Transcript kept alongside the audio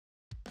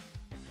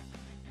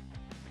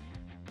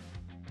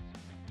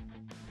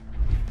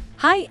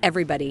Hi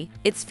everybody,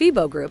 it's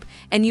FIBO Group,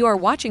 and you are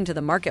watching to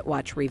the Market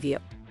Watch review.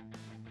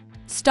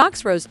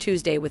 Stocks rose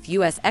Tuesday with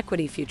U.S.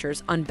 equity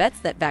futures on bets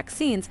that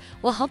vaccines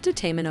will help to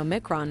tame an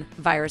omicron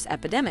virus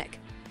epidemic,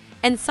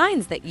 and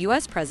signs that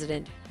U.S.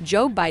 President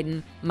Joe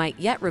Biden might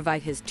yet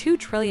revive his $2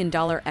 trillion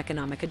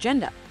economic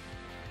agenda.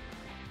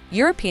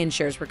 European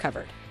shares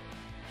recovered.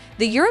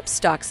 The Europe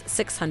Stoxx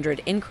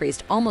 600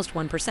 increased almost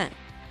 1%.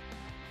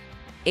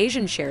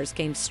 Asian shares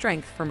gained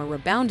strength from a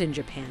rebound in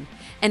Japan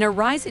and a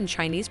rise in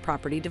Chinese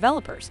property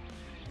developers.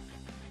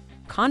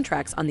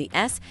 Contracts on the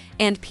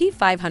S&P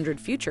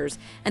 500 futures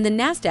and the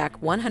Nasdaq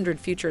 100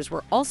 futures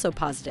were also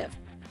positive,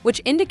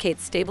 which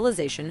indicates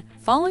stabilization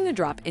following a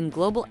drop in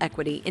global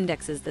equity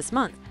indexes this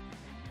month.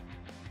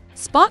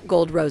 Spot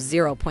gold rose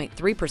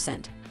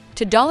 0.3%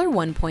 to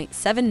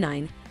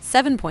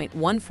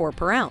 $1.797.14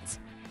 per ounce.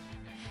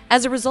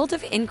 As a result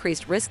of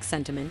increased risk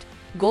sentiment,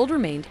 gold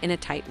remained in a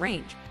tight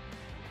range.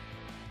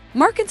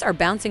 Markets are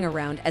bouncing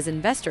around as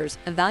investors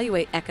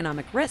evaluate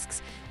economic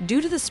risks due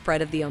to the spread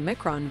of the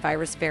Omicron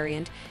virus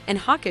variant and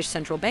hawkish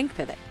central bank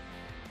pivot.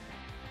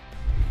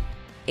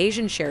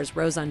 Asian shares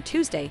rose on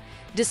Tuesday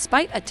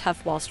despite a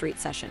tough Wall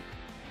Street session.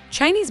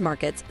 Chinese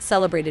markets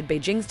celebrated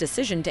Beijing's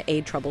decision to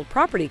aid troubled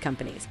property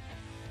companies.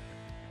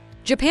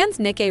 Japan's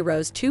Nikkei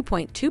rose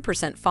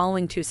 2.2%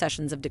 following 2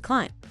 sessions of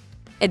decline.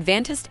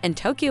 Advantest and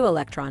Tokyo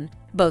Electron,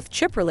 both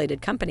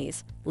chip-related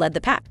companies, led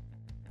the pack.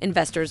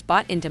 Investors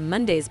bought into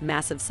Monday's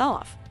massive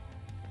sell-off.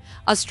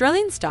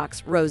 Australian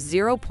stocks rose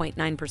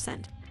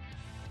 0.9%.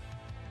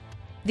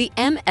 The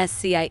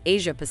MSCI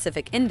Asia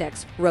Pacific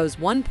Index rose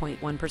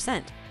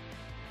 1.1%.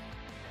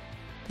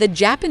 The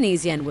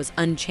Japanese yen was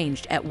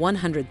unchanged at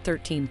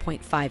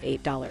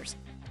 $113.58.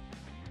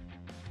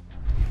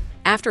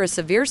 After a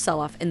severe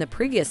sell-off in the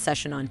previous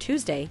session on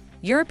Tuesday,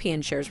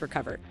 European shares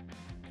recovered.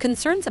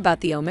 Concerns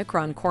about the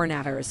Omicron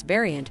coronavirus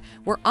variant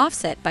were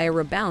offset by a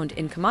rebound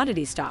in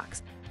commodity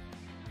stocks.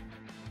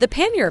 The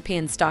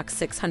Pan-European Stoxx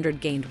 600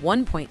 gained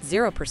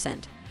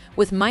 1.0%,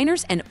 with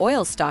miners and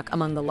oil stock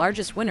among the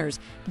largest winners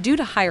due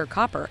to higher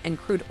copper and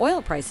crude oil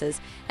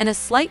prices and a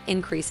slight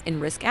increase in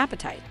risk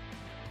appetite.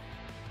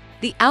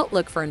 The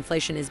outlook for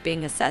inflation is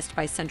being assessed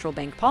by central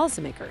bank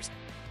policymakers.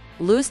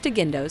 Luis de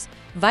Guindos,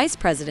 vice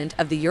president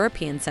of the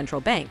European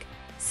Central Bank,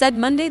 said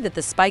Monday that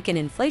the spike in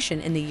inflation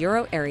in the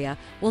euro area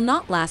will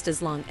not last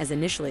as long as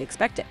initially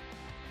expected.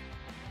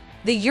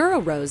 The euro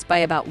rose by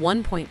about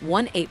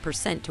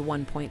 1.18% to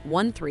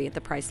 1.13 at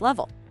the price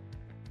level.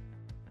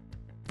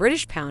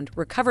 British pound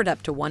recovered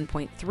up to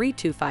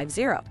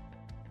 1.3250.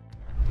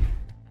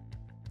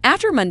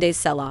 After Monday's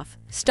sell-off,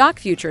 stock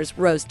futures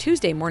rose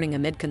Tuesday morning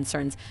amid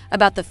concerns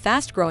about the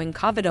fast-growing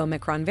COVID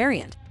Omicron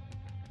variant.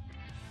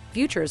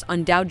 Futures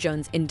on Dow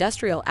Jones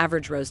Industrial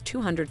Average rose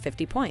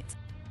 250 points.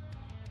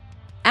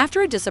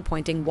 After a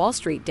disappointing Wall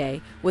Street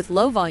day with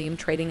low volume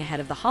trading ahead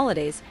of the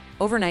holidays,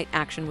 overnight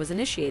action was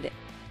initiated.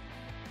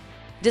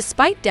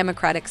 Despite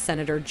Democratic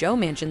Senator Joe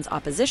Manchin's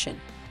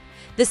opposition,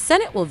 the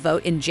Senate will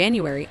vote in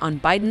January on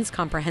Biden's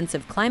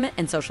comprehensive climate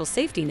and social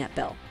safety net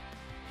bill.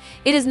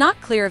 It is not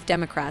clear if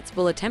Democrats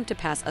will attempt to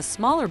pass a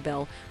smaller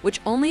bill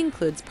which only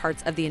includes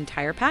parts of the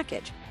entire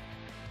package.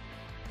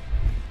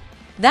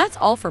 That's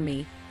all for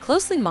me.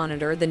 Closely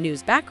monitor the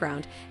news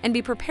background and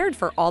be prepared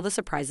for all the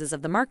surprises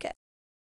of the market.